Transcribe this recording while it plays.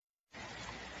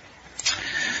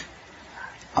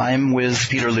I'm with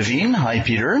Peter Levine. Hi,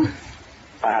 Peter.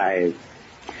 Hi.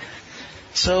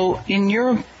 So, in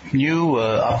your new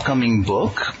upcoming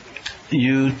book,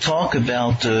 you talk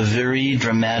about a very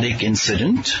dramatic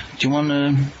incident. Do you want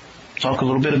to talk a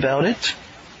little bit about it?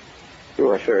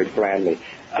 Sure, gladly.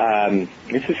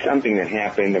 This is something that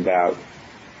happened about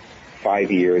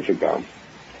 5 years ago.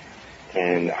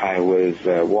 And I was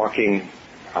walking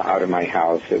out of my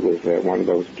house. It was one of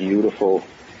those beautiful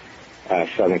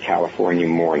Southern California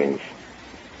mornings.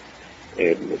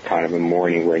 It was kind of a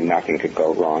morning where nothing could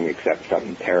go wrong except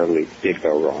something terribly did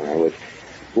go wrong. I was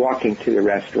walking to the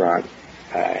restaurant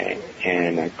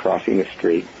and crossing the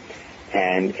street,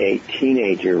 and a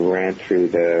teenager ran through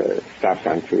the stop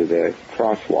sign through the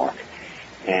crosswalk,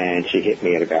 and she hit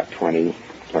me at about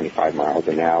 25 miles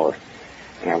an hour.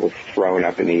 And I was thrown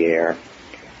up in the air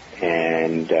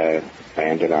and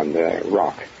landed on the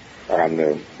rock, or on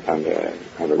the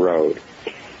road.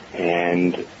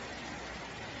 And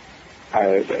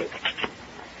at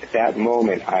that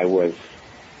moment, I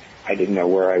didn't know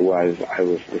where I was. I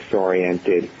was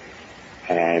disoriented,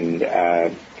 and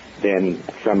then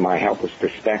from my helpless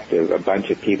perspective, a bunch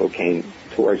of people came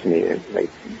towards me, and they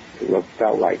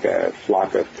felt like a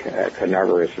flock of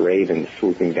carnivorous ravens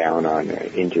swooping down on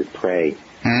injured prey.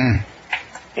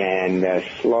 And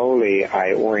slowly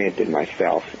I oriented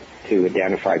myself to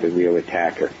identify the real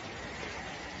attacker.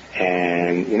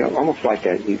 And, almost like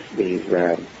these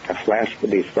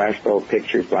flashbulb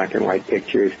pictures, black and white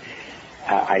pictures,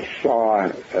 I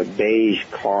saw a beige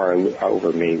car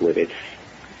over me with its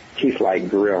teeth-like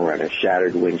grille and a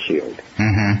shattered windshield.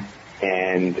 Mm-hmm.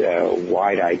 And a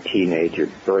wide-eyed teenager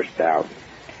burst out.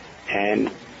 And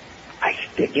I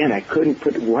couldn't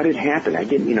put what had happened. I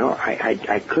didn't,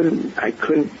 I couldn't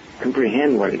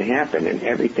comprehend what had happened, and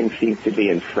everything seemed to be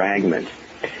in fragments.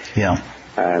 Yeah.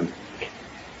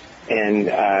 And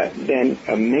then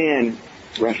a man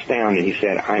rushed down and he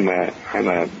said, "I'm an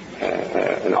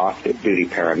off-duty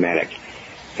paramedic,"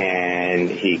 and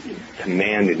he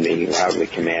loudly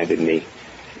commanded me,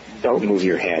 "Don't move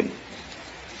your head."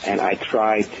 And I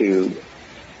tried to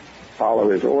follow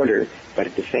his order, but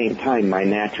at the same time, my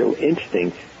natural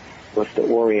instinct was to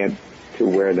orient to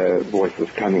where the voice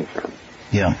was coming from.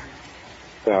 Yeah.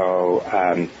 So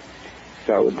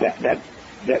that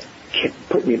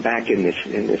put me back in this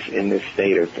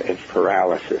state of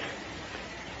paralysis.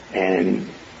 And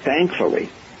thankfully,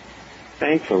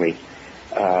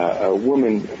 a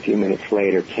woman a few minutes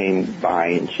later came by,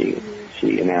 and she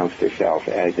announced herself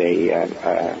as a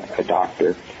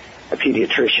doctor, a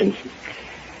pediatrician,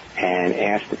 and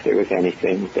asked if there was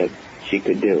anything that she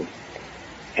could do.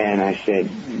 And I said,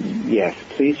 "Yes,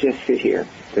 please just sit here.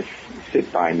 Just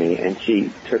sit by me." And she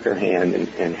took her hand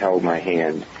and held my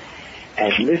hand.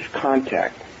 And this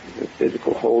contact, the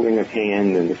physical holding of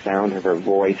hand and the sound of her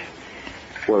voice,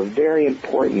 were very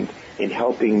important in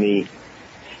helping me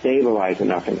stabilize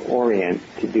enough and orient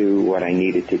to do what I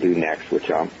needed to do next, which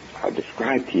I'll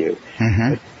describe to you.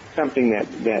 Mm-hmm. Something that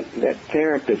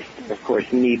therapists, of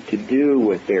course, need to do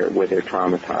with their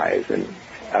traumatized and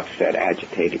upset,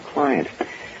 agitated clients.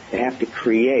 They have to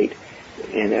create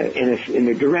in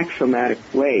a direct somatic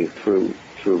way through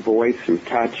voice, through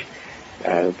touch.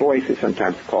 Voice is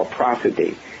sometimes called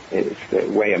prosody. It's the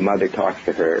way a mother talks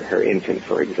to her infant,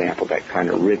 for example, that kind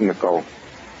of rhythmical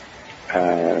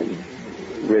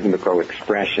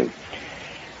expression.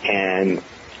 And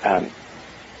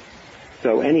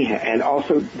so anyhow, and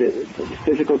also the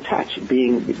physical touch,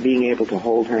 being able to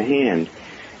hold her hand.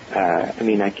 I've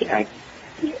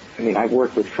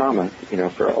worked with trauma,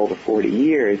 for over 40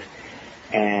 years,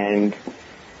 and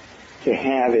to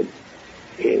have it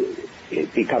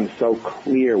becomes so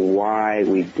clear why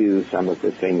we do some of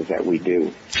the things that we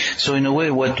do. So in a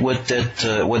way, what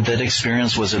that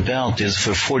experience was about is,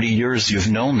 for 40 years you've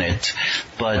known it,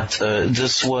 but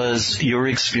this was your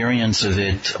experience of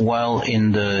it while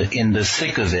in the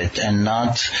thick of it, and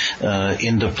not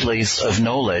in the place of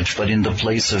knowledge, but in the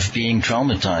place of being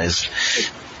traumatized.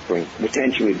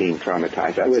 Potentially being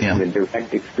traumatized. I was in a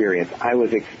direct experience. I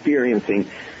was experiencing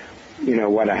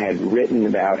what I had written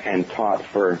about and taught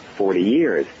for 40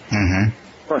 years. Mm-hmm.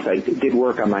 Of course, I did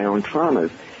work on my own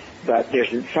traumas, but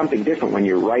there's something different when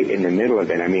you're right in the middle of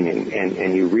it.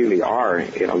 And you really are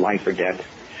in a life or death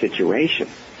situation.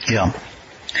 Yeah.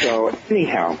 So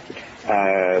anyhow,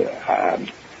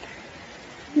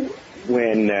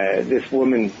 when this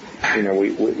woman,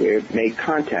 we made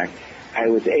contact, I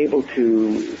was able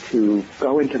to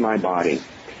go into my body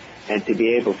and to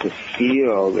be able to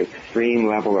feel the extreme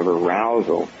level of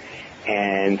arousal,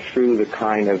 and through the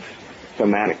kind of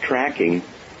somatic tracking,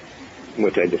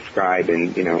 which I describe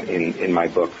in my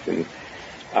books, and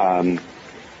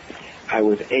I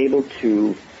was able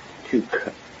to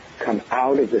come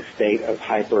out of the state of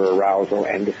hyperarousal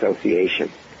and dissociation.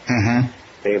 Mm-hmm.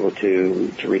 Able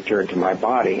to return to my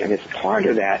body, and as part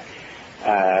of that,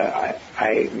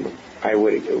 I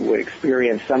would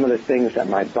experience some of the things that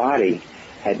my body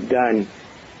had done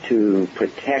to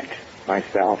protect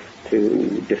myself,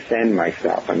 to defend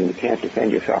myself. I mean, you can't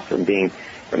defend yourself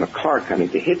from a car coming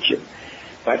to hit you,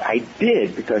 but I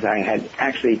did, because I had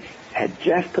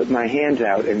just put my hands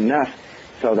out enough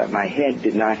so that my head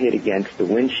did not hit against the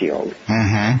windshield.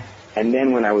 Mm-hmm. And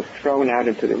then when I was thrown out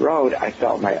into the road, I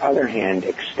felt my other hand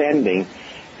extending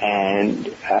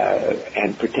and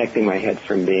protecting my head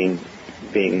from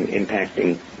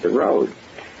impacting the road.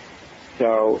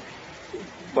 So,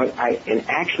 but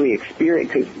actually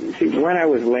experienced, because see, when I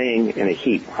was laying in a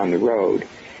heap on the road,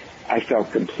 I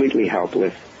felt completely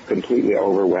helpless, completely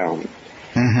overwhelmed.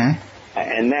 Mm-hmm.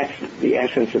 And that's the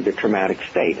essence of the traumatic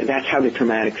state. And that's how the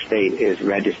traumatic state is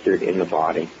registered in the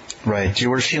body. Right. You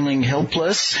were feeling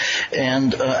helpless,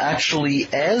 and actually,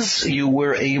 as you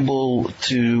were able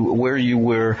to, where you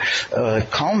were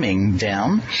calming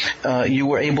down, you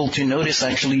were able to notice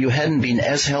actually you hadn't been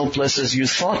as helpless as you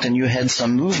thought, and you had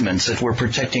some movements that were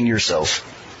protecting yourself.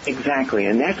 Exactly,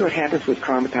 and that's what happens with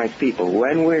traumatized people.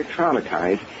 When we're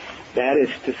traumatized, that is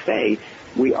to say,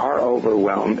 we are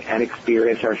overwhelmed and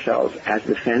experience ourselves as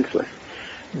defenseless.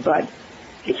 But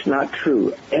it's not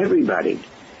true. Everybody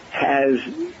has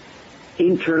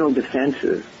internal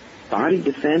defenses, body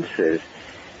defenses,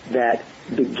 that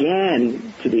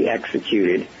began to be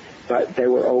executed, but they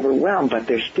were overwhelmed, but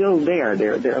they're still there.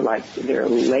 They're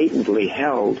latently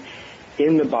held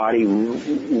in the body,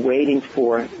 waiting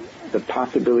for the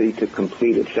possibility to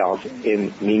complete itself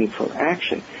in meaningful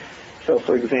action. So,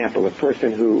 for example, a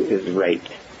person who is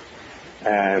raped,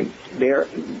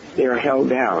 they're held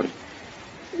down.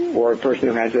 Or a person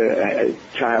who has a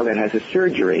child that has a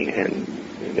surgery, and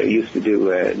they used to do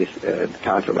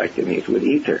tonsillectomies with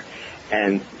ether,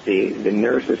 and the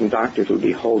nurses and doctors would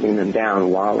be holding them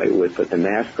down while they would put the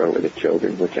mask over the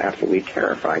children, which absolutely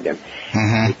terrified them.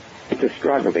 Mm-hmm. It's a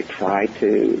struggle. They try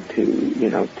to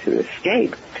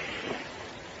escape,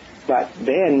 but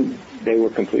then they were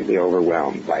completely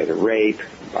overwhelmed by the rape,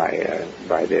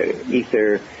 by the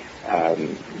ether,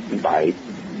 by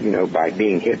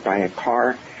being hit by a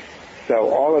car.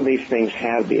 So all of these things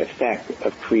have the effect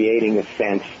of creating a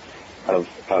sense of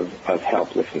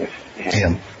helplessness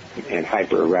and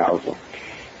hyperarousal.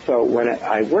 So when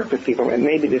I work with people, and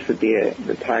maybe this would be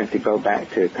the time to go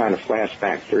back to kind of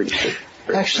flashback 36.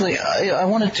 Actually, I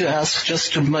wanted to ask,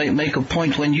 just to make a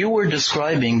point, when you were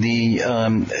describing the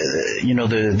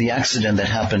accident that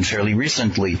happened fairly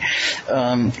recently,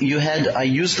 I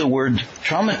used the word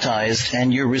traumatized,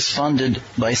 and you responded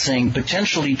by saying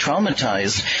potentially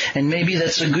traumatized, and maybe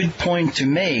that's a good point to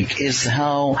make, is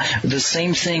how the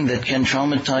same thing that can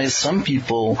traumatize some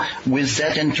people, with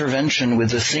that intervention,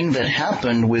 with the thing that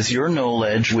happened, with your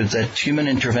knowledge, with that human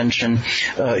intervention,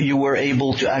 you were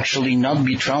able to actually not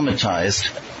be traumatized.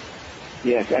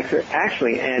 Yes,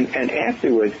 actually, and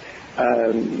afterwards,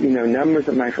 several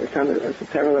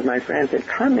of my friends had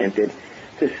commented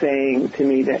to saying to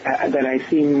me that I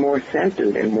seemed more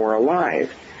centered and more alive,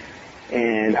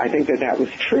 and I think that was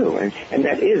true, and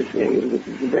that is a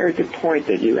very good point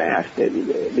that you asked,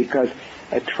 because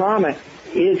a trauma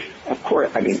is, of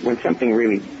course, I mean, when something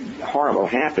really horrible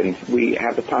happens, we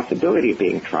have the possibility of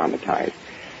being traumatized.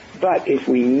 But if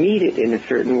we meet it in a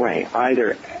certain way,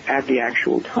 either at the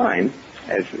actual time,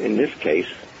 as in this case,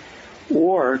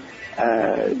 or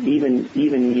even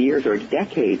years or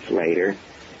decades later,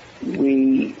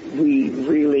 we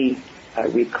really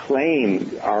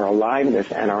reclaim our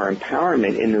aliveness and our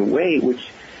empowerment in a way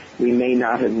which we may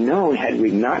not have known had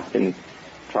we not been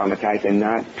traumatized and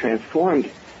not transformed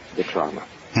the trauma.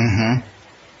 Mm-hmm.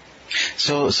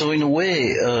 So in a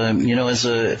way,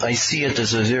 I see it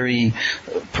as a very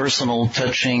personal,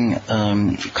 touching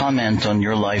comment on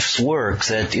your life's work,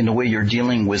 that in a way you're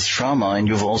dealing with trauma, and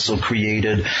you've also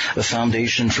created a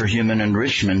foundation for human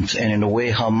enrichment, and in a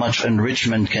way how much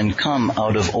enrichment can come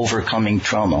out of overcoming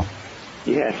trauma.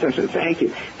 Yes, thank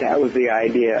you. That was the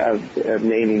idea of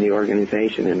naming the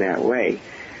organization in that way.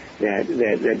 That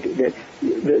the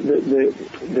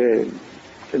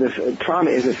trauma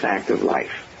is a fact of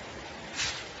life.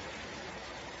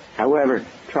 However,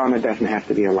 trauma doesn't have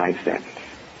to be a life sentence.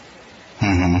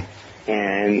 Mm-hmm.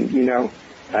 And,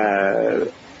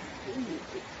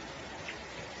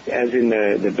 as in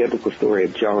the biblical story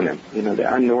of Jonah,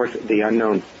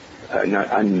 the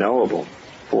unknowable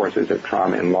forces of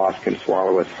trauma and loss can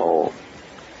swallow us whole.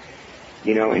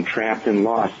 Entrapped in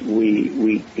loss,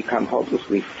 we become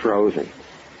hopelessly frozen.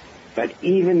 But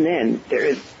even then, there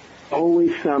is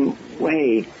always some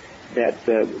way that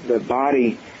the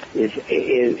body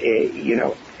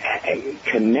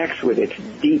connects with its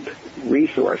deep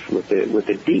resource, with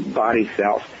the deep body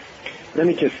self. Let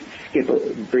me just skip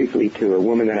briefly to a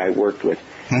woman that I worked with,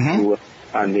 who was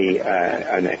on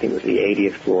I think it was the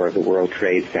 80th floor of the World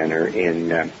Trade Center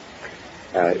on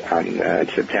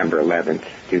September 11th,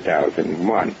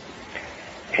 2001.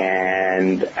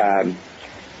 And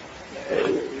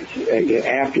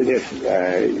after this,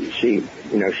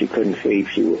 she couldn't sleep.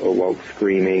 She awoke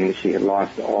screaming. She had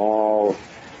lost all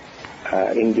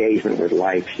engagement with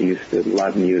life. She used to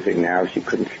love music. Now she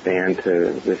couldn't stand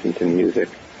to listen to music.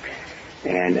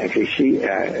 And actually, she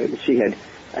had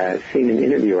seen an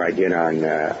interview I did on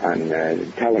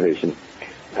television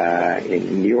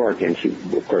in New York, and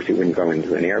of course, she wouldn't go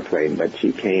into an airplane, but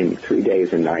she came 3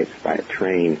 days and nights by a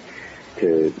train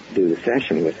to do the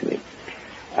session with me.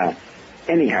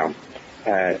 Anyhow,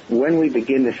 when we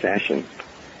begin the session,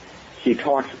 she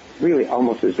talks really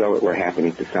almost as though it were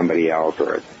happening to somebody else,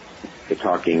 or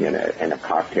talking in a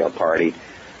cocktail party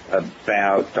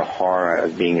about the horror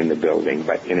of being in the building,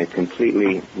 but in a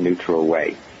completely neutral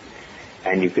way.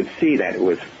 And you could see that it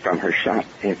was from her shutdown.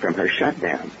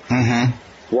 Mm-hmm.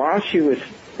 While she was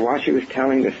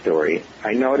telling the story,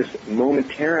 I noticed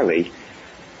momentarily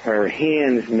her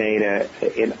hands made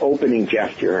an opening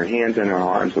gesture. Her hands and her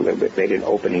arms a little bit made an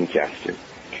opening gesture.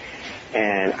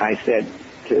 And I said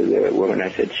to the woman,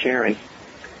 I said, Sharon,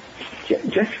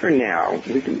 just for now,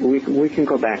 we can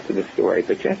go back to the story,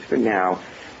 but just for now,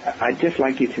 I'd just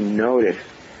like you to notice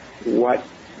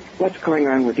what's going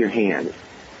on with your hands.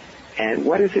 And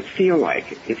what does it feel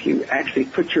like if you actually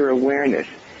put your awareness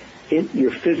in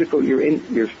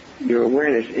your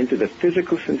awareness into the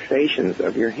physical sensations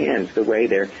of your hands, the way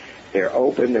they're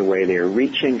open, the way they're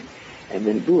reaching, and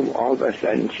then boom, all of a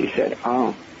sudden she said,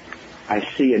 "Oh, I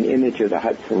see an image of the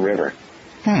Hudson River."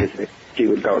 She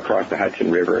would go across the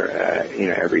Hudson River,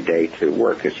 every day to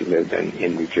work because she lived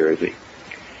in New Jersey,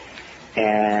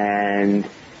 and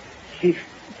she's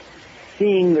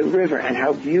seeing the river and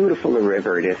how beautiful the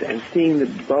river it is, and seeing the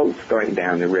boats going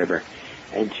down the river.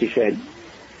 And she said,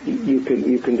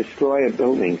 you can destroy a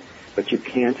building, but you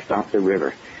can't stop the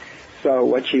river. So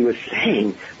what she was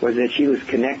saying was that she was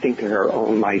connecting to her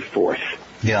own life force.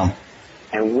 Yeah.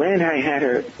 And when I had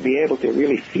her be able to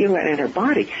really feel that in her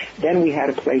body, then we had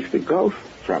a place to go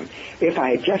from. If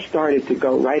I had just started to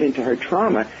go right into her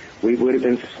trauma, we would have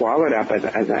been swallowed up,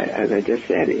 as I just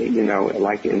said,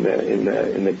 like in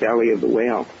the belly of the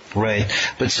whale. Right.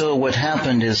 But so what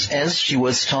happened is, as she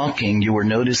was talking, you were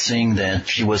noticing that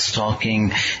she was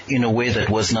talking in a way that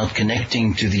was not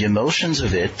connecting to the emotions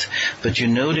of it, but you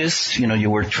noticed, you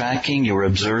were tracking, you were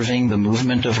observing the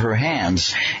movement of her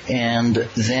hands, and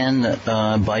then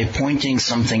by pointing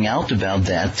something out about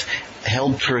that,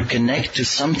 helped her connect to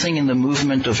something in the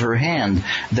movement of her hand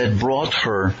that brought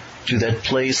her to that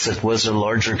place that was a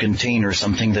larger container,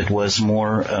 something that was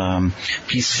more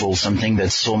peaceful, something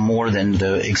that saw more than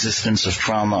the existence of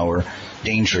trauma or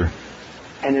danger.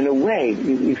 And in a way,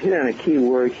 you've hit on a key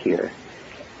word here,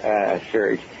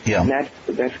 Serge. Yeah. And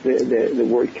that's the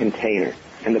word container.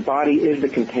 And the body is the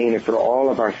container for all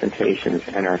of our sensations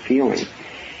and our feelings.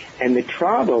 And the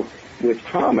trouble with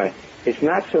trauma is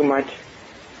not so much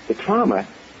the trauma,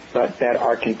 but that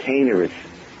our container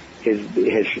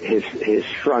has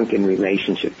shrunk in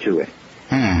relationship to it.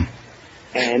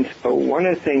 And so one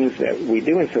of the things that we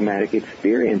do in somatic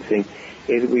experiencing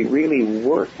is we really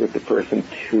work with the person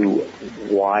to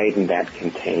widen that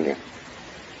container.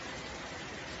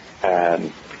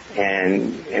 And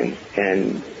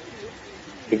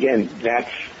again,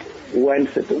 that's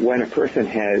when a person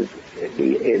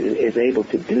is able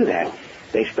to do that,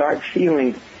 they start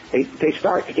feeling. They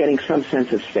start getting some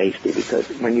sense of safety, because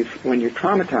when you're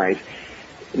traumatized,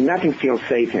 nothing feels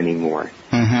safe anymore.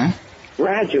 Mm-hmm.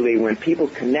 Gradually, when people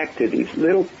connect to these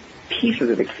little pieces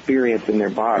of experience in their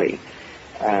body,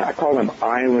 I call them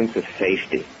islands of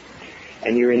safety.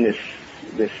 And you're in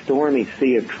this stormy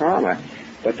sea of trauma,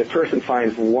 but the person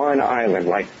finds one island,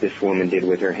 like this woman did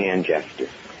with her hand gesture.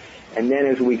 And then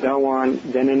as we go on,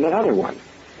 then another one.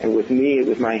 And with me, it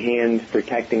was my hands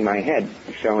protecting my head,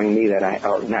 showing me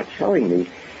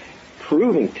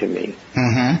proving to me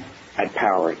had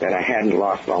power, that I hadn't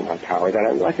lost all my power, that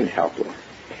I wasn't helpless.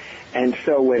 And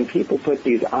so when people put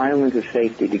these islands of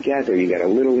safety together, you get a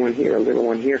little one here,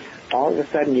 all of a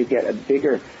sudden you get a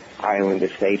bigger island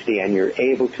of safety, and you're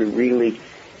able to really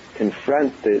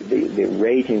confront the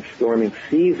raging, storming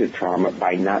seas of trauma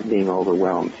by not being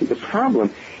overwhelmed. See, the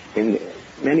problem in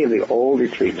many of the older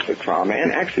treatments of trauma,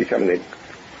 and actually some of the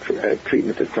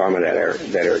treatments of trauma that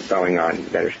are going on,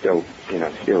 that are still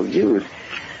used,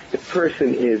 the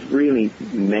person is really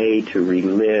made to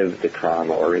relive the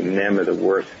trauma or remember the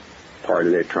worst part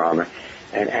of their trauma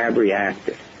and abreact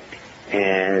it.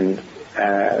 And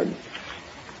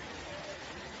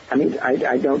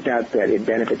I don't doubt that it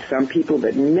benefits some people,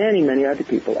 but many, many other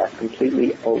people are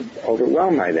completely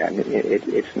overwhelmed by that.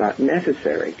 It's not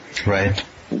necessary. Right.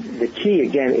 The key,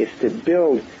 again, is to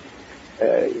build,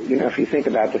 if you think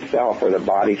about the self or the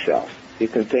body self, you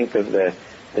can think of the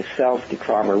self to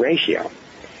trauma ratio.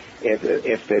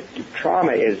 If the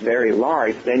trauma is very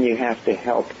large, then you have to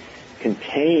help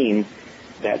contain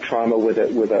that trauma with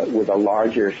a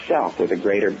larger self, with a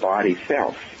greater body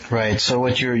self. Right. So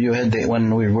what you had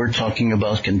when we were talking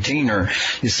about container,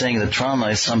 you're saying that trauma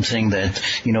is something that,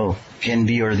 can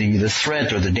be, or the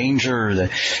threat or the danger or the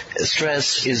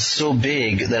stress is so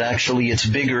big that actually it's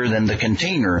bigger than the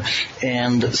container.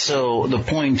 And so the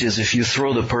point is, if you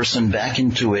throw the person back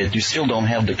into it, you still don't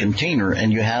have the container,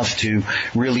 and you have to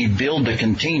really build the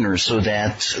container so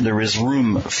that there is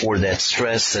room for that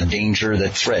stress, that danger,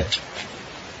 that threat.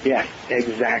 Yes,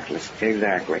 exactly.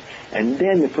 And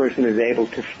then the person is able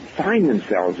to find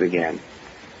themselves again.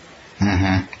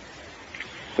 Mm-hmm.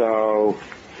 So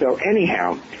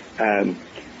anyhow,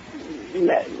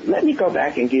 let me go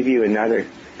back and give you another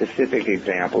specific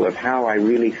example of how I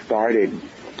really started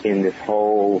in this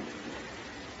whole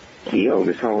field,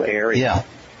 this whole area. Yeah.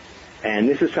 And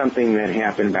this is something that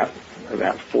happened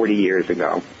about 40 years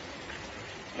ago.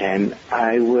 And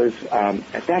I was,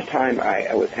 at that time,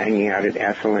 I was hanging out at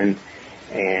Esalen,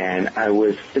 and I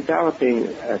was developing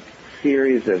a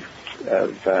series of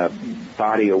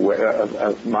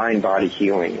mind-body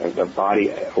healing, of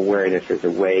body awareness as a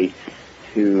way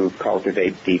to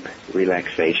cultivate deep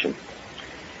relaxation.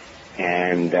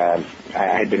 And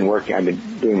I've been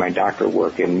doing my doctoral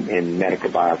work in medical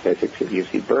biophysics at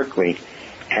UC Berkeley,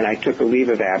 and I took a leave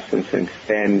of absence and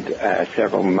spent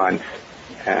several months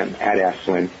at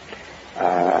Esalen,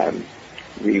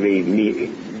 really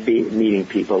meeting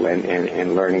people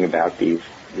and learning about these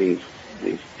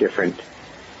different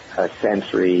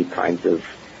sensory kinds of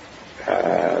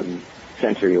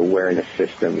sensory awareness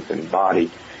systems and body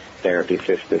therapy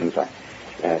systems.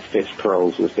 Fitz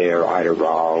Perls was there, Ida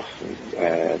Rawls,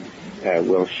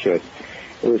 Will Schutz.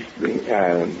 It was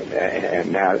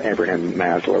Abraham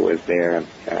Maslow was there.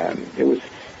 It was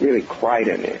really quite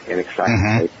an exciting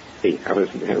place.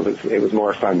 It was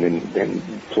more fun than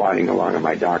plodding along on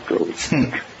my doctoral.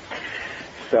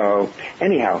 So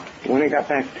anyhow, when I got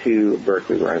back to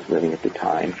Berkeley, where I was living at the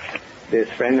time, this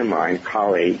friend of mine,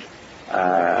 colleague,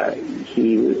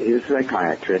 he is a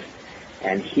psychiatrist,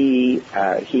 and he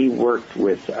worked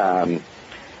with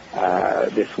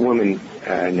this woman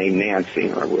named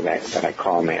Nancy, or that I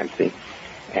call Nancy.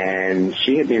 And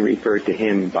she had been referred to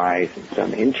him by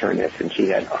some internist, and she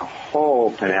had a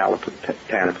whole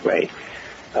panoply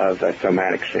of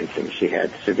somatic symptoms. She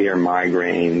had severe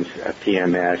migraines,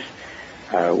 PMS,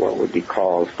 what would be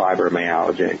called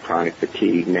fibromyalgia and chronic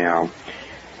fatigue now.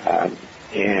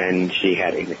 And she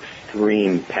had an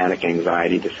extreme panic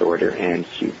anxiety disorder, and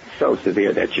she was so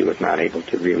severe that she was not able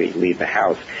to really leave the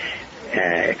house,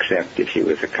 except if she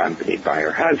was accompanied by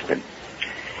her husband.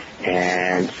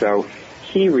 And so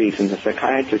the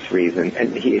psychiatrist reasoned,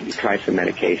 and he tried some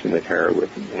medication with her with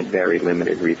very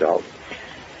limited results.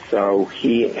 So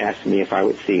he asked me if I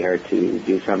would see her to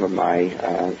do some of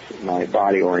my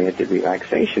body-oriented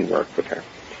relaxation work with her.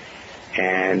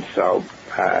 And so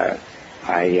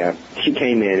she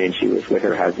came in, and she was with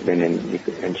her husband,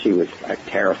 and she was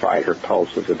terrified. Her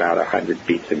pulse was about 100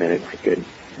 beats a minute. I could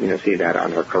see that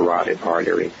on her carotid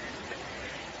artery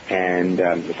and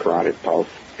the carotid pulse.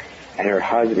 And her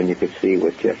husband, you could see,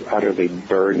 was just utterly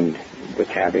burdened with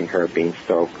having her being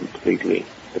so completely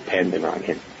dependent on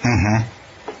him. Mm-hmm.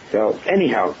 So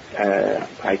anyhow,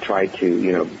 I tried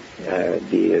to,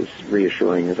 be as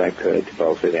reassuring as I could to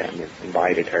both of them, and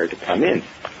invited her to come in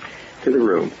to the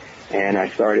room. And I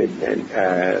started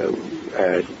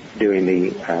doing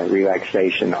the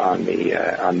relaxation on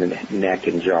the neck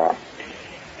and jaw.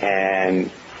 And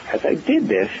as I did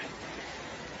this,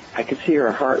 I could see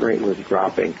her heart rate was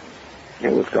dropping.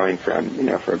 It was going from,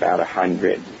 for about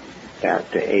 100 down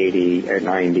to 80 or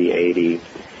 90, 80,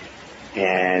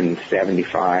 and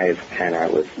 75. And I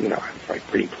was, like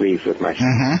pretty pleased with myself.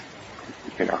 Mm-hmm.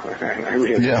 I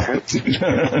really, yeah.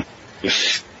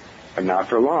 but not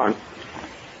for long.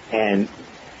 And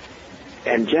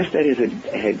just as it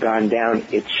had gone down,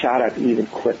 it shot up even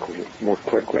more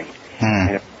quickly.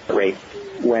 And the rate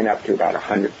went up to about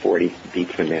 140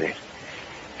 beats a minute.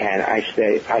 And I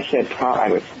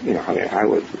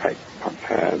was like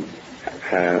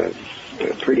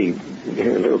pretty,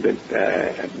 a little bit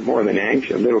more than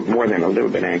anxious, a little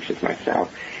bit anxious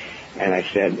myself. And I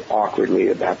said awkwardly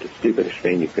about the stupidest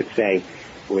thing you could say,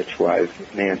 which was,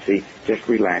 Nancy, just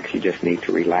relax. You just need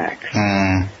to relax.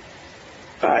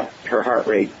 But her heart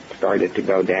rate started to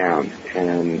go down,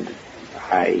 and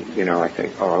I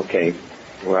think, oh, okay,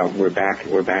 well, we're back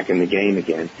in the game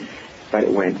again. But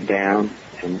it went down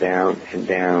and down and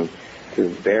down to a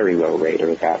very low rate of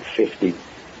about 50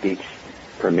 beats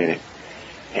per minute.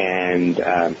 And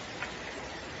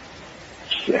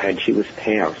she was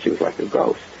pale. She was like a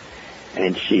ghost.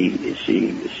 And she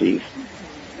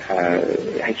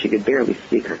could barely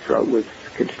speak. Her throat was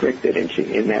constricted, and she,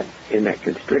 in that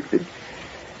constricted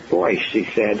voice, she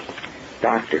said,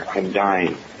 "Doctor, I'm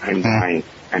dying. I'm dying.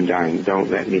 I'm dying. Don't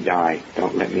let me die.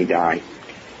 Don't let me die."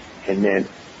 And then,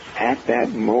 at that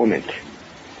moment,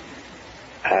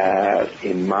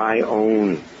 in my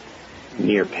own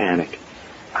near panic,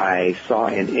 I saw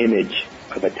an image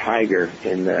of a tiger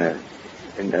at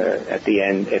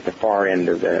the far end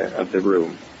of the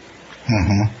room.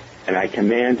 And I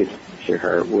commanded to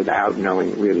her without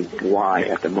knowing really why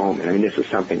at the moment. I mean, this was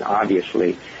something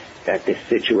obviously that this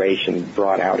situation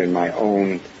brought out in my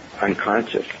own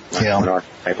unconscious, my own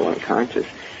archetypal unconscious.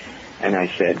 And I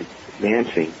said,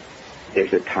 "Nancy,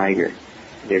 there's a tiger.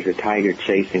 There's a tiger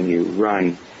chasing you.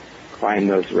 Run, climb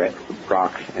those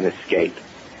rocks and escape."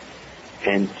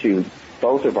 And to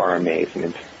both of our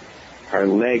amazement, her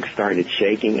legs started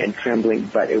shaking and trembling,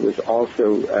 but it was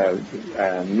also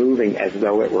moving as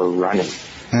though it were running.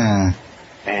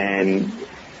 And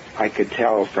I could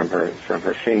tell from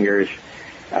her fingers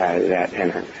that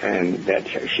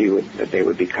they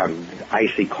would become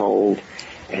icy cold,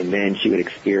 and then she would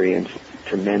experience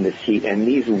tremendous heat. And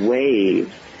these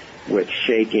waves with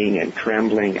shaking and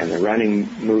trembling and the running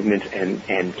movements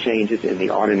and changes in the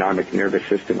autonomic nervous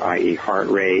system, i.e. heart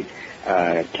rate,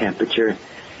 temperature,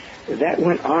 that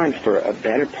went on for a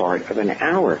better part of an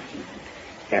hour,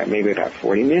 maybe about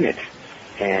 40 minutes.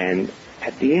 And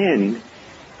at the end,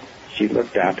 she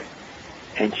looked up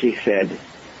and she said,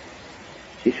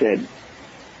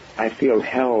 "I feel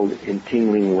held in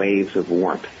tingling waves of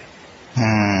warmth."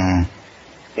 And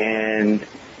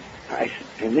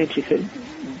then she said,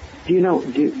 "Do you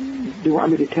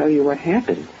want me to tell you what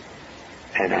happened?"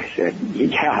 And I said,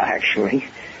 "Yeah, actually."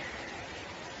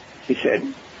 She said,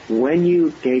 "When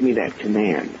you gave me that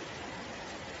command,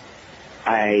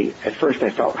 at first I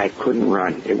felt I couldn't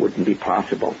run. It wouldn't be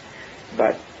possible.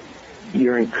 But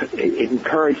it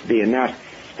encouraged me enough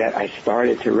that I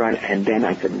started to run, and then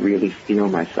I could really feel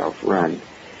myself run.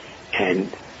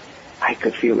 And I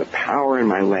could feel the power in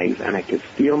my legs, and I could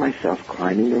feel myself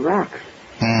climbing the rocks.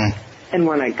 And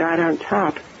when I got on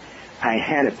top, I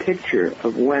had a picture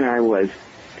of when I was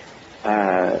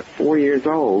 4 years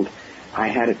old. I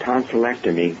had a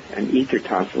tonsillectomy, an ether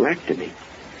tonsillectomy.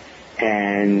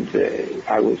 And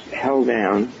I was held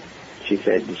down. She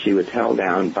said she was held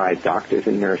down by doctors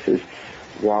and nurses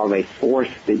while they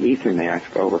forced the ether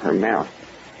mask over her mouth.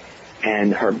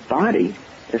 And her body,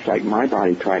 just like my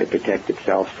body tried to protect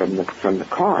itself from the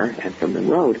car and from the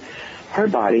road, her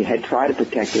body had tried to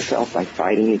protect herself by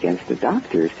fighting against the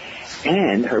doctors.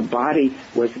 And her body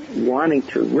was wanting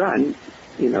to run,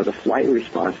 the fight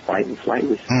and flight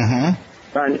response,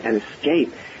 run and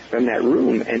escape from that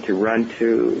room and to run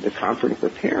to the comfort of her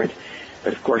parents.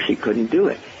 But of course she couldn't do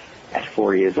it at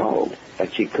 4 years old,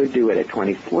 but she could do it at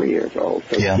 24 years old.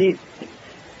 So she,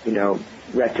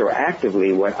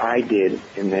 retroactively what I did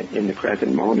in the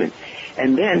present moment.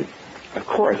 And then, of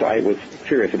course, I was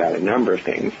curious about a number of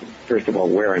things. First of all,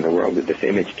 where in the world did this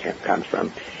image come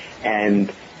from?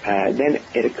 And then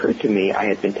it occurred to me I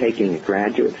had been taking a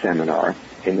graduate seminar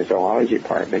in the zoology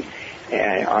department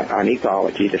on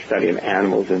ecology, the study of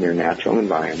animals in their natural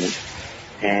environment.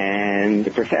 And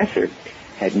the professor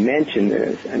had mentioned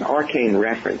an arcane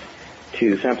reference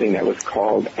to something that was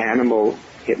called animal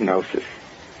hypnosis.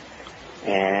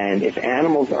 And if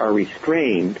animals are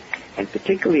restrained, and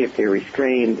particularly if they're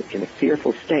restrained in a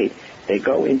fearful state, they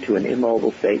go into an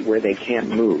immobile state where they can't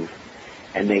move.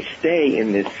 And they stay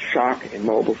in this shock,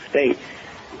 immobile state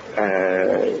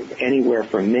anywhere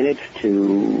from minutes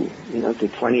to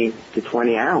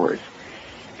 20 hours.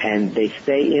 And they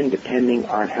stay in depending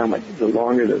on how much, the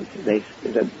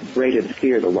greater the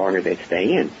fear, the longer they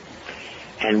stay in.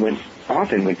 And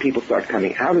often when people start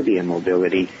coming out of the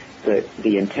immobility,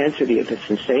 the intensity of the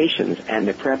sensations and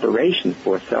the preparation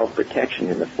for self-protection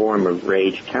in the form of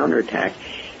rage counterattack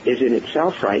is in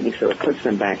itself frightening, so it puts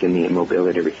them back in the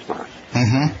immobility response.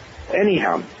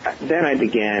 anyhow, then I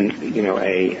began,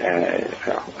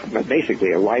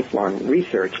 basically a lifelong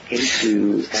research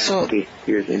into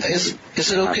behaviors.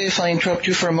 Is it okay if I interrupt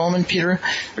you for a moment, Peter?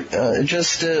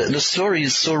 The story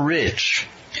is so rich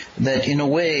that in a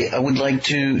way I would like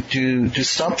to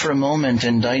stop for a moment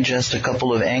and digest a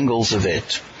couple of angles of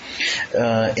it.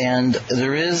 And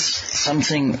there is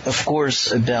something, of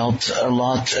course, about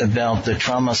the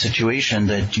trauma situation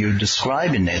that you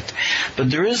describe in it, but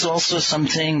there is also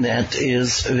something that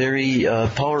is very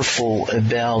powerful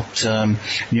about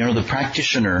the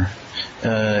practitioner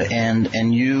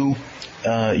and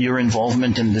your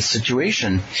involvement in this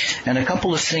situation. And a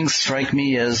couple of things strike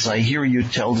me as I hear you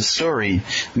tell the story.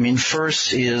 I mean,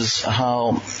 first is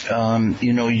how,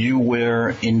 you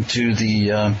were into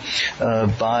the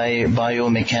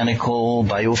biomechanical,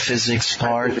 biophysics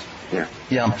part.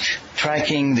 Yeah.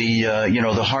 Tracking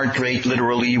the heart rate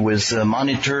literally with a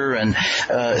monitor, and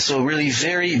so really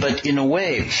but in a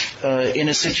way, in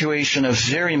a situation of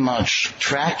very much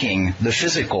tracking the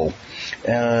physical.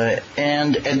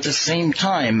 And at the same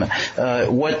time,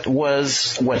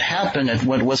 what happened and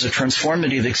what was a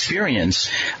transformative experience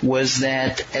was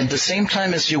that at the same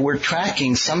time as you were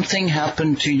tracking, something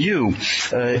happened to you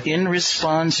in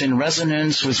response, in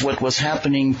resonance with what was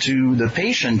happening to the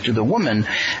patient, to the woman,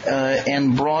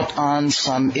 and brought on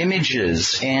some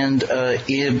images. And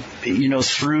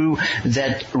through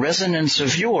that resonance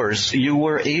of yours, you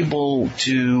were able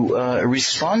to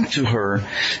respond to her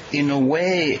in a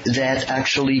way that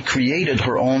actually created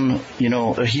her own,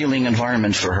 a healing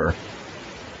environment for her.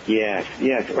 Yes,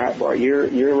 right, boy,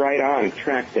 you're right on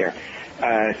track there.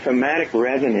 Somatic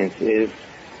resonance is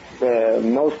the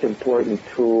most important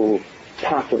tool,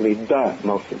 possibly the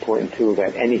most important tool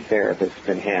that any therapist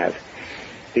can have.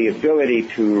 The ability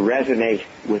to resonate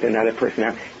with another person.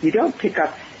 Now, you don't pick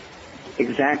up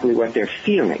exactly what they're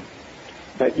feeling,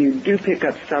 but you do pick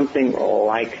up something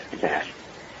like that.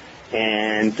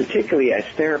 And particularly as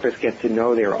therapists get to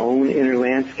know their own inner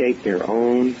landscape, their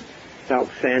own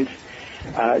self-sense,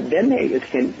 then they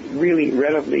can really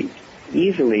relatively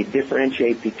easily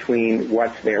differentiate between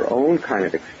what's their own kind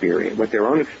of experience, what their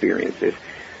own experience is.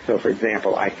 So, for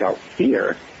example, I felt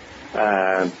fear,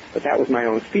 but that was my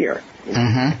own fear.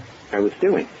 I was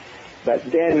doing. But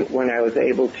then when I was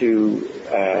able to,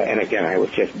 and again, I was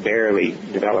just barely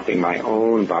developing my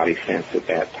own body sense at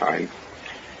that time,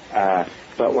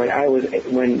 but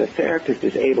when the therapist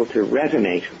is able to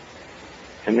resonate,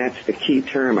 and that's the key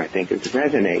term, I think, is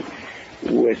resonate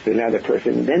with another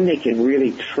person, then they can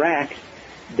really track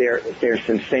their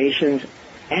sensations,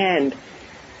 and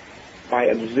by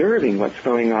observing what's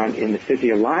going on in the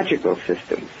physiological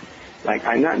systems. Like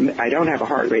I don't have a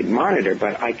heart rate monitor,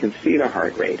 but I can see the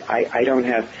heart rate. I don't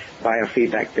have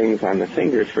biofeedback things on the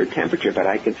fingers for temperature, but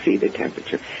I can see the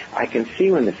temperature. I can see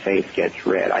when the face gets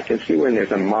red. I can see when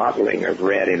there's a mottling of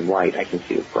red and white. I can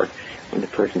see, of course, when the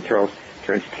person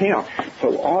turns pale.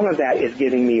 So all of that is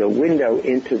giving me a window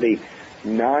into the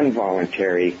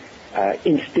non-voluntary,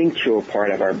 instinctual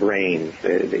part of our brain,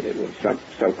 the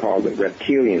so-called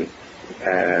reptilian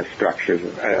structures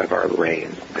of our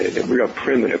brain, the real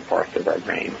primitive parts of our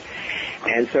brain.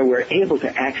 And so we're able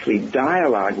to actually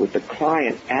dialogue with the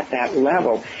client at that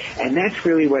level, and that's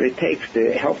really what it takes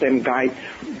to help them guide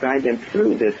them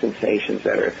through the sensations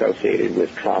that are associated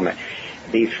with trauma,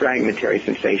 these fragmentary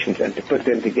sensations, and to put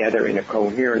them together in a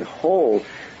coherent whole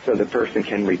so the person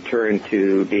can return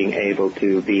to being able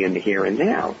to be in the here and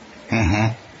now.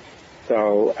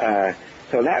 So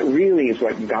that really is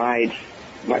what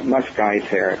must guide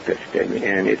therapists,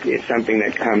 and it's something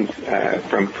that comes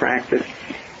from practice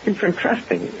and from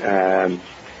trusting.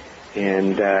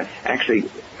 Actually,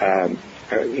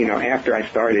 after I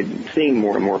started seeing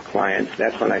more and more clients,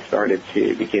 that's when I started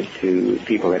to begin to,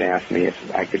 people had asked me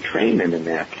if I could train them in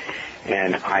that.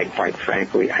 And I, quite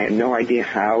frankly, I had no idea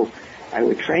how I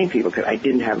would train people because I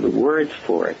didn't have the words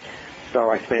for it.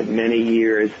 So I spent many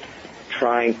years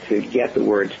trying to get the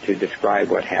words to describe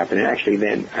what happened. And actually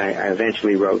then I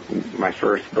eventually wrote my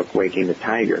first book, Waking the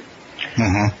Tiger.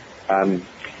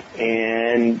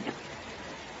 And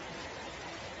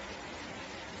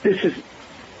this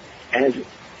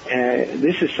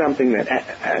is something that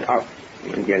I'm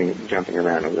jumping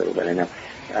around a little bit, I know.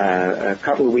 A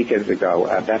couple of weekends ago,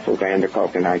 Bessel van der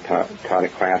Kolk and I taught a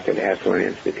class at Esalen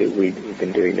Institute. We've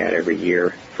been doing that every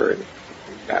year for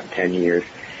about 10 years.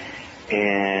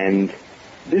 And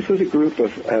this was a group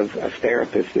of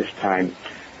therapists this time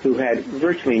who had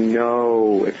virtually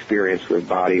no experience with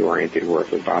body-oriented work,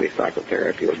 with body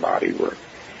psychotherapy or body work.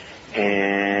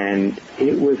 And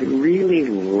it was really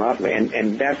lovely.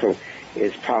 And Bessel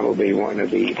is probably one of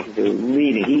the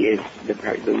leading, he is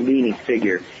the leading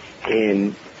figure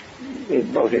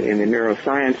both in the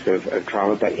neuroscience of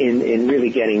trauma, but in really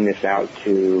getting this out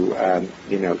to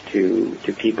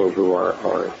to people who are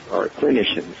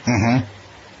clinicians. Mm-hmm.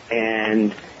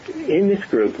 And in this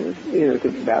group, it's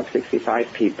about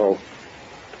 65 people.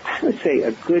 I would say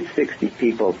a good 60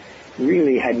 people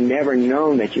really had never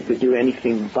known that you could do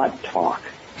anything but talk.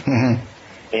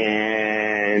 Mm-hmm.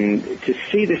 And to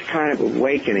see this kind of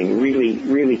awakening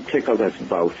really tickled us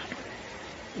both.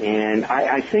 And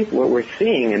I think what we're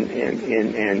seeing, and I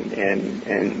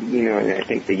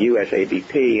think the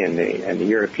USABP and the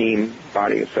European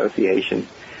Body Association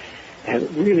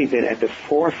have really been at the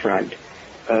forefront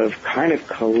of kind of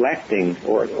collecting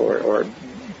or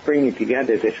bringing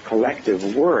together this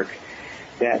collective work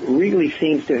that really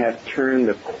seems to have turned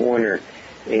the corner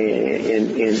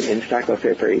in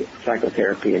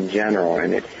psychotherapy in general,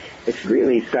 and it's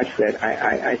really such that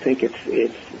I think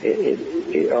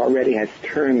it already has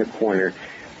turned the corner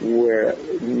where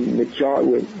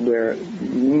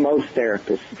most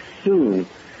therapists soon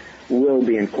will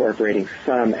be incorporating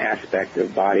some aspect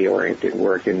of body-oriented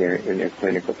work in their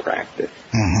clinical practice.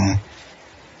 Mm-hmm.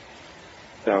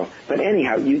 So, but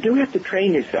anyhow, you do have to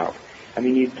train yourself. I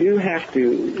mean, you do have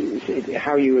to,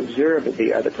 how you observe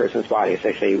the other person's body. As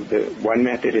I say, the one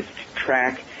method is to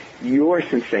track your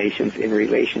sensations in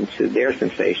relation to their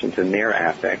sensations and their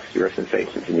affects, your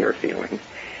sensations and your feelings.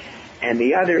 And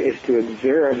the other is to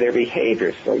observe their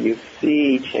behavior. So you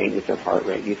see changes of heart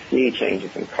rate, you see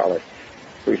changes in color,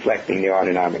 reflecting the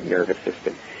autonomic nervous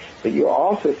system. But you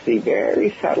also see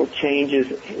very subtle changes,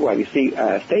 you see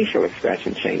facial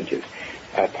expression changes.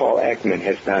 Paul Ekman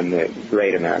has done a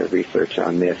great amount of research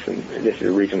on this, and this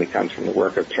originally comes from the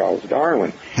work of Charles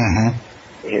Darwin.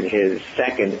 Mm-hmm. In his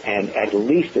second and at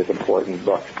least as important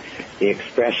book, The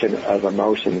Expression of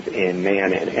Emotions in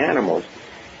Man and Animals,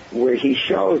 where he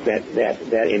shows that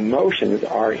emotions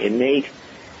are innate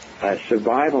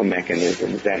survival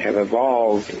mechanisms that have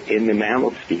evolved in the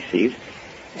mammal species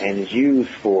and is used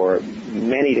for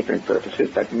many different purposes,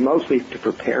 but mostly to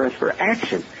prepare us for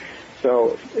action.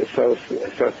 So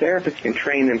therapists can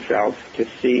train themselves to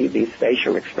see these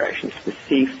facial expressions, to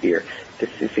see fear, to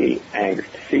see anger,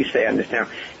 to see sadness. Now,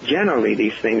 generally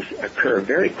these things occur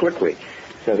very quickly.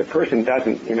 So the person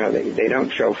doesn't, they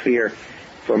don't show fear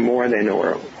for more than,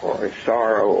 or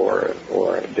sorrow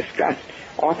or disgust,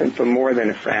 often for more than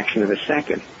a fraction of a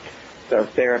second. So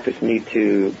therapists need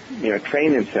to,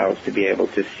 train themselves to be able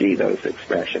to see those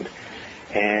expressions.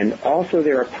 And also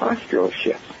there are postural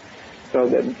shifts. So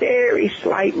the very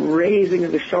slight raising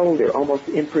of the shoulder, almost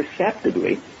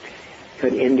imperceptibly,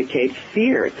 could indicate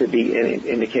fear. It could be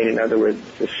indicate, in other words,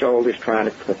 the shoulder's trying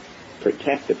to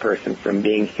protect the person from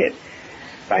being hit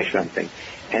by something.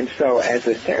 And so as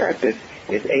a therapist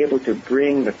is able to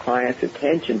bring the client's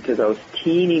attention to those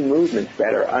teeny movements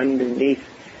that are underneath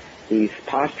these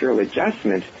postural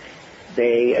adjustments,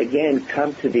 they again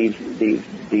come to these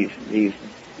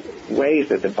ways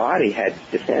that the body had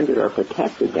defended or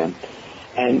protected them.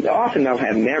 And often they'll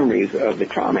have memories of the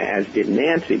trauma, as did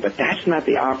Nancy, but that's not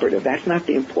the operative. That's not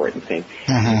the important thing.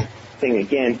 Mm-hmm. The thing,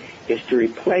 again, is to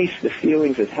replace the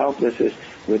feelings of helplessness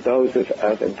with those of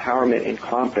empowerment and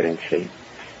competency,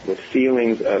 with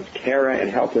feelings of terror and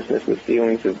helplessness, with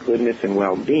feelings of goodness and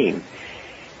well-being.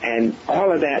 And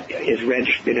all of that is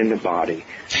registered in the body.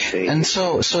 See? And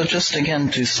so just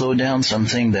again to slow down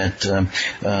something that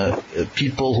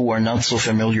people who are not so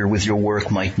familiar with your work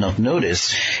might not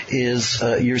notice is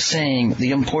you're saying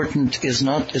the important is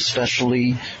not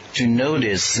especially to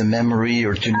notice the memory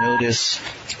or to notice,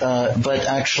 but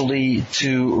actually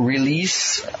to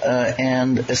release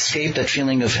and escape that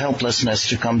feeling of helplessness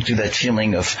to come to that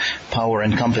feeling of power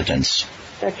and competence.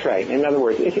 That's right. In other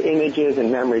words, if images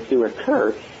and memories do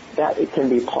occur, that it can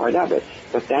be part of it,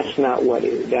 but that's not what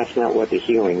the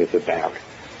healing is about.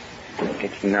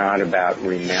 It's not about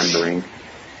remembering.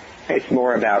 It's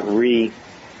more about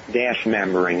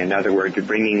remembering. In other words,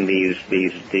 bringing these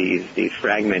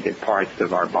fragmented parts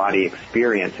of our body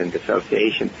experience and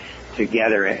dissociation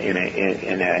together in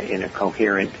a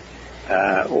coherent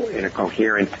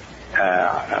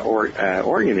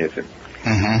organism.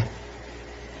 Mm-hmm.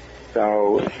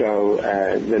 So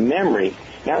the memory.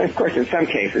 Now, of course, in some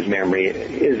cases, memory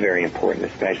is very important,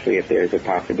 especially if there's a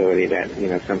possibility that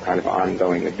some kind of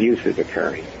ongoing abuse is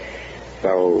occurring.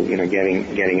 So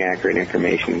getting accurate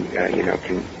information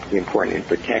can be important in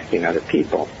protecting other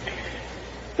people.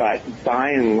 But by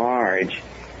and large,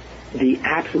 the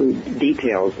absolute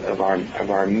details of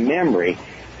our memory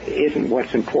isn't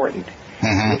what's important.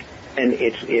 Mm-hmm. And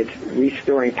it's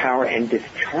restoring power and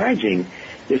discharging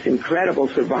this incredible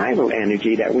survival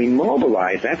energy that we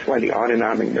mobilize. That's why the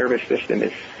autonomic nervous system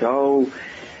is so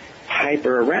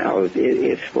hyper aroused.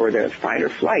 It's for the fight or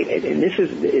flight, and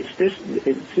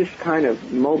it's this kind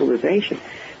of mobilization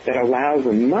that allows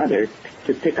a mother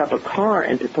to pick up a car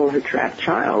and to pull her trapped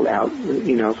child out,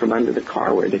 from under the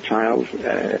car where the child's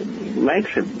legs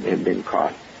have been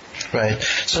caught. Right.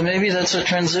 So maybe that's a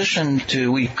transition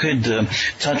to, we could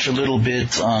touch a little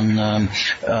bit on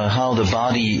how the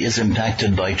body is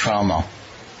impacted by trauma.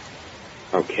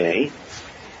 Okay.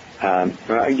 Well,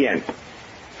 again,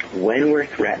 when we're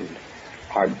threatened,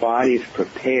 our bodies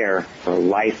prepare for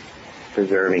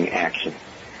life-preserving action.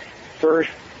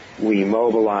 First, we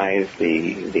mobilize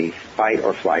the fight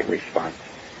or flight response.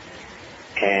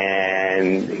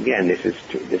 And again, this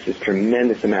is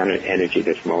tremendous amount of energy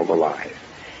that's mobilized.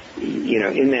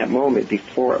 In that moment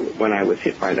before, when I was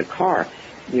hit by the car,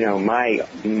 my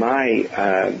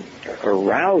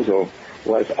arousal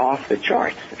was off the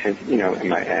charts. And,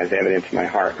 as evidence, my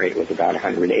heart rate was about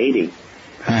 180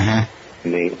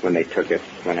 when they took it,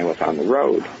 when I was on the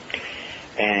road.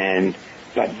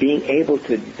 But being able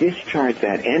to discharge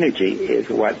that energy is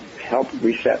what helped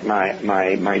reset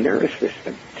my nervous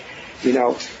system.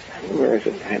 Where is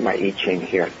it? I have my I Ching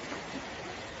here.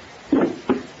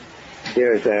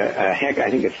 There's I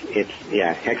think it's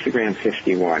hexagram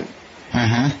 51.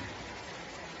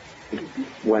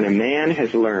 When a man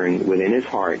has learned within his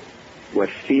heart what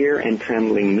fear and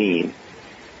trembling mean,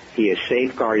 he is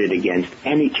safeguarded against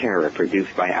any terror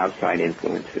produced by outside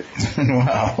influences.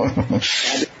 Wow.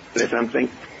 Something?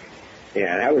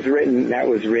 Yeah, that was written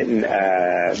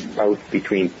both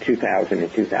between 2000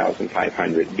 and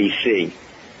 2500 BC.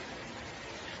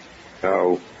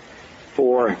 So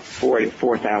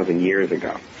 4,000 years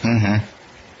ago.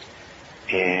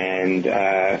 And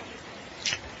that's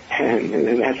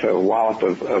a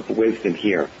wallop of wisdom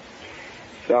here.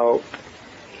 So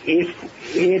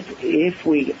if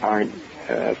we aren't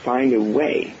find a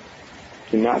way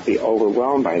to not be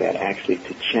overwhelmed by that, actually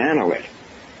to channel it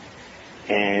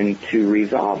and to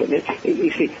resolve it.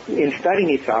 You see, in studying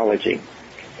ethology,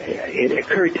 it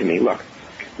occurred to me, look,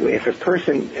 if a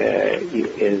person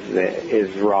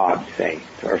is robbed, say,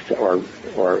 or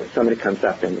somebody comes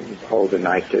up and holds a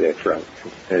knife to their throat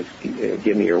and says,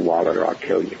 give me your wallet or I'll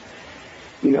kill you.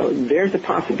 There's a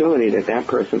possibility that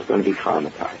person's going to be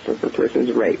traumatized. So if a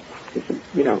person's raped, it's a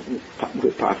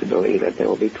good possibility that they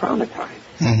will be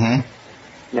traumatized.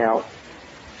 Now,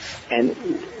 and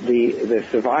the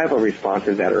survival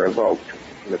responses that are evoked,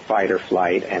 the fight or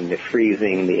flight and the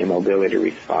freezing, the immobility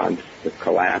response, the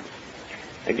collapse,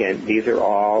 again, these are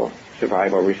all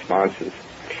survival responses.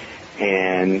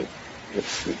 And,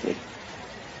 excuse me,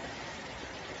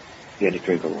 get a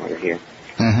drink of water here.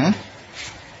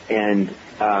 And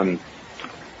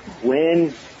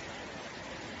when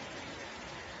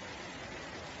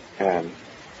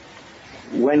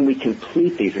we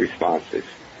complete these responses,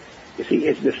 you see,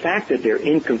 it's the fact that they're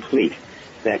incomplete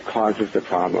that causes the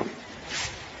problem.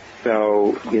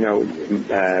 So,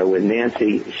 with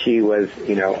Nancy, she was,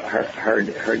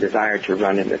 her desire to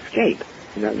run and escape.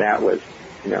 That was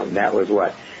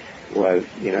what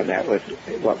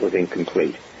was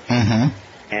incomplete.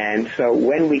 And so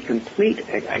when we complete,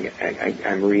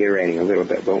 I'm reiterating a little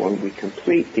bit, but when we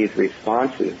complete these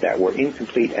responses that were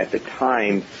incomplete at the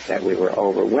time that we were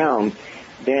overwhelmed,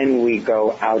 then we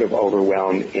go out of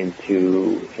overwhelm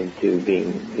into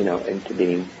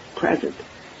being present.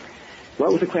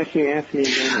 What was the question you asked me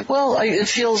again? Well, it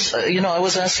feels, I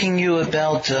was asking you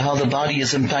about how the body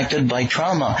is impacted by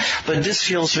trauma, but this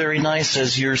feels very nice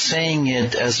as you're saying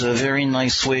it, as a very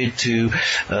nice way to,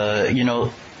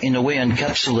 in a way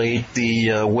encapsulate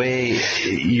the way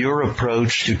your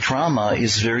approach to trauma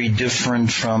is very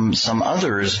different from some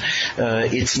others.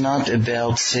 It's not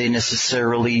about, say,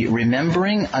 necessarily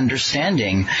remembering,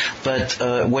 understanding, but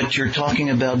what you're talking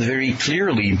about very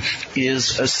clearly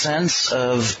is a sense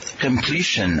of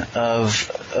completion,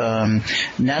 of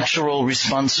natural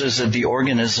responses that the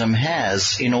organism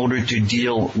has in order to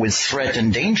deal with threat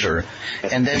and danger,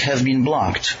 and that have been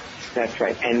blocked. That's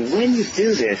right. And when you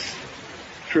do this,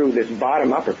 through this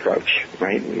bottom-up approach,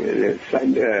 right?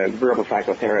 Verbal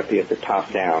psychotherapy is the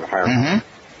top-down,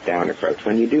 down approach.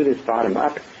 When you do this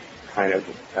bottom-up kind of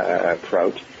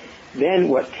approach, then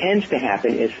what tends to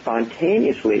happen is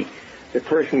spontaneously the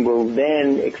person will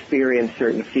then experience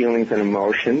certain feelings and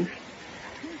emotions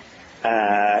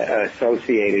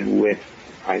associated with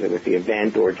either with the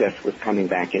event or just with coming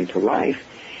back into life,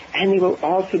 and they will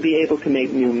also be able to make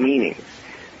new meanings.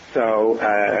 So,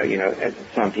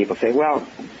 some people say, well,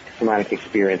 somatic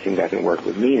experiencing doesn't work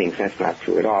with meanings. That's not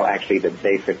true at all. Actually, the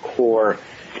basic core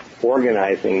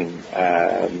organizing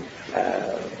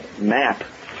map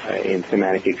in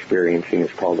somatic experiencing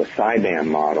is called the CYBAM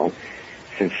model.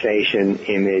 sensation,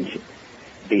 image,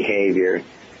 behavior,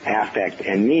 affect,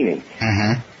 and meaning.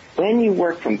 When you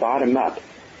work from bottom up,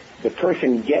 the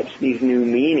person gets these new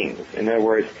meanings. In other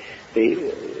words,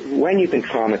 when you've been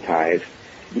traumatized,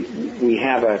 we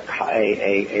have a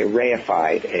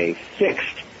reified, a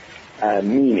fixed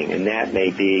meaning, and that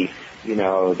may be,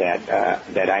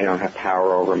 that I don't have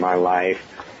power over my life,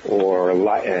 or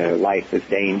life is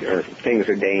dangerous, things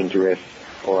are dangerous,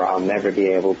 or I'll never be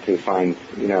able to find,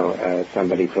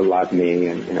 somebody to love me,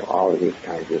 and all of these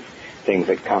kinds of things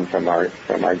that come from our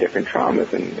different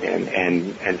traumas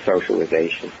and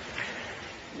socialization.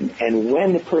 And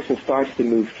when the person starts to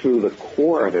move through the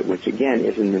core of it, which again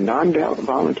is in the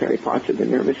non-voluntary parts of the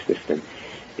nervous system,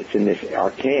 it's in this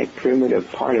archaic,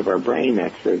 primitive part of our brain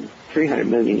that's 300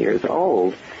 million years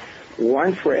old.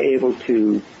 Once we're able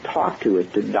to talk to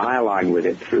it, to dialogue with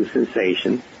it through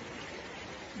sensation,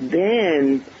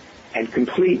 then, and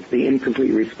complete the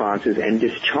incomplete responses and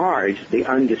discharge the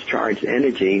undischarged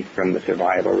energy from the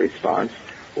survival response,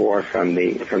 or from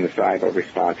the survival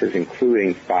responses,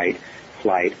 including fight,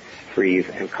 flight, freeze,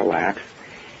 and collapse,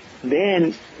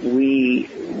 then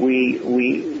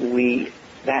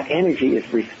that energy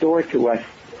is restored to us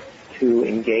to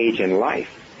engage in life.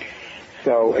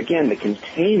 So again, the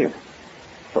container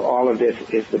for all of this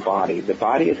is the body. The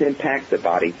body is impact. The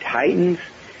body tightens.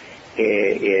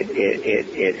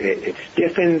 It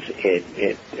stiffens.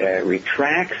 It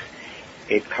retracts.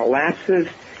 It collapses.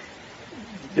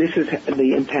 This is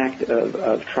the impact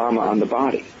of trauma on the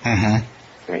body.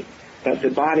 Right. But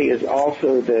the body is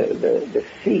also the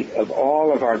seat of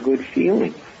all of our good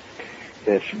feelings,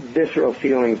 the visceral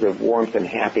feelings of warmth and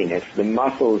happiness, the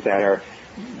muscles that are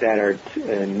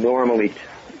normally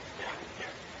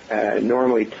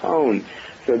toned,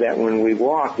 so that when we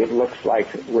walk, it looks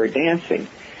like we're dancing.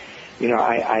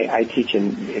 I teach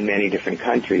in many different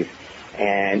countries,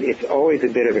 and it's always a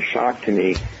bit of a shock to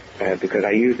me. Because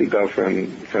I usually go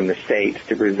from the States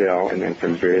to Brazil, and then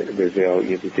from Brazil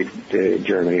usually to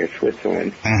Germany or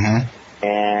Switzerland.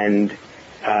 And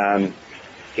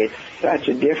it's such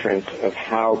a difference of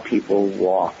how people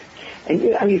walk. And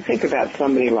you think about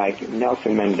somebody like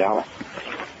Nelson Mandela,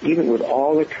 even with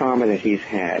all the trauma that he's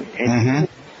had, and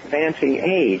advancing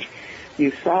age,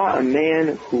 you saw a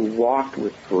man who walked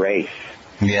with grace.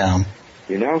 Yeah.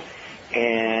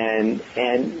 And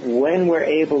when we're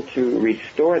able to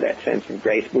restore that sense of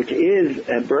grace, which is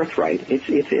a birthright, it's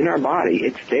in our body,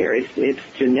 it's there, it's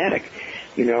genetic.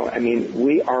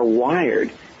 We are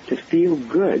wired to feel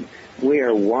good. We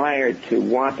are wired to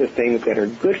want the things that are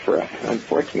good for us.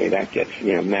 Unfortunately, that gets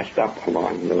messed up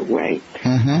along the way.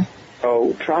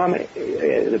 So trauma,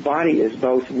 the body is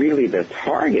both really the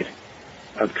target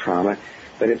of trauma,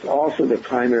 but it's also the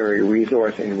primary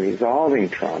resource in resolving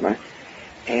trauma,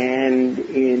 and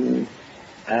in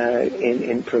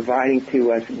providing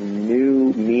to us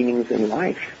new meanings in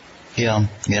life. Yeah.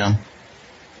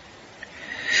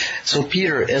 So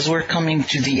Peter, as we're coming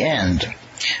to the end,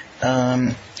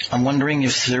 I'm wondering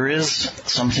if there is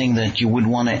something that you would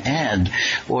want to add,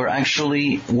 or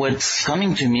actually what's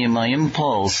coming to me in my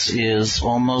impulse is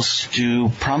almost to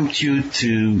prompt you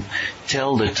to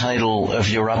tell the title of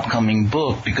your upcoming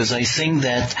book, because I think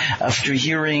that after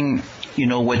hearing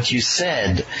what you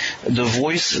said, the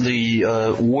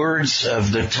words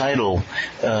of the title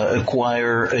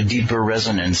acquire a deeper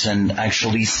resonance and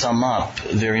actually sum up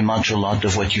very much a lot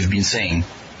of what you've been saying.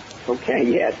 Okay,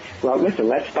 yes. Well, listen,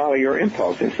 let's follow your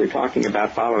impulse, since we're talking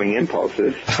about following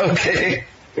impulses. Okay.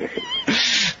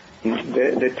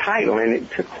 The title, and it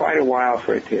took quite a while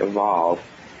for it to evolve,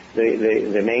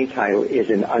 the main title is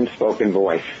An Unspoken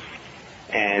Voice.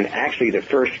 And actually the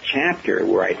first chapter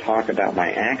where I talk about my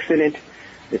accident,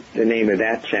 the name of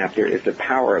that chapter is The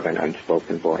Power of an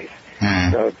Unspoken Voice.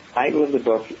 So the title of the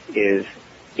book is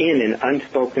In an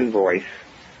Unspoken Voice,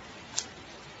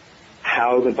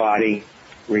 How the Body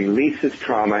Releases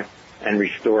Trauma and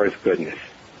Restores Goodness.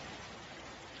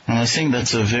 And I think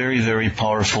that's a very, very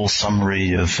powerful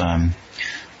summary of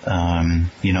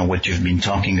what you've been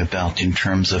talking about in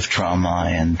terms of trauma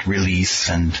and release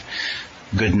and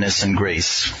goodness and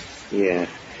grace. Yes,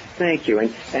 thank you.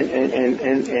 And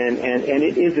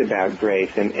it is about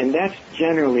grace, and that's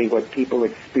generally what people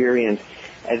experience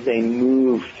as they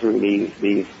move through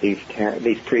these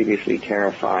previously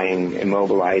terrifying,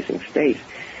 immobilizing states.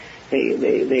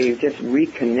 They just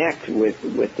reconnect with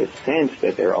the sense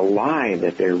that they're alive,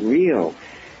 that they're real,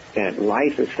 that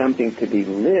life is something to be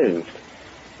lived.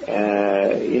 To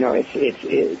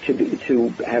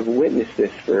have witnessed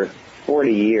this for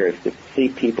 40 years, to see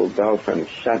people go from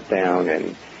shutdown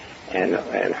and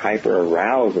hyper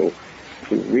arousal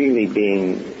to really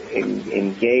being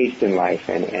engaged in life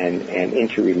and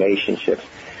into relationships.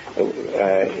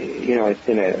 It's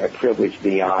been a privilege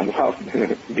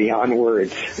beyond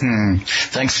words.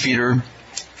 Thanks, Peter.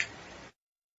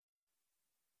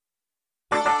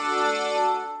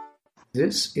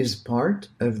 This is part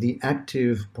of the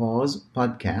Active Pause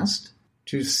podcast.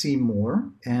 To see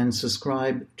more and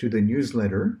subscribe to the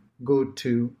newsletter, go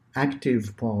to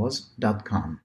activepause.com.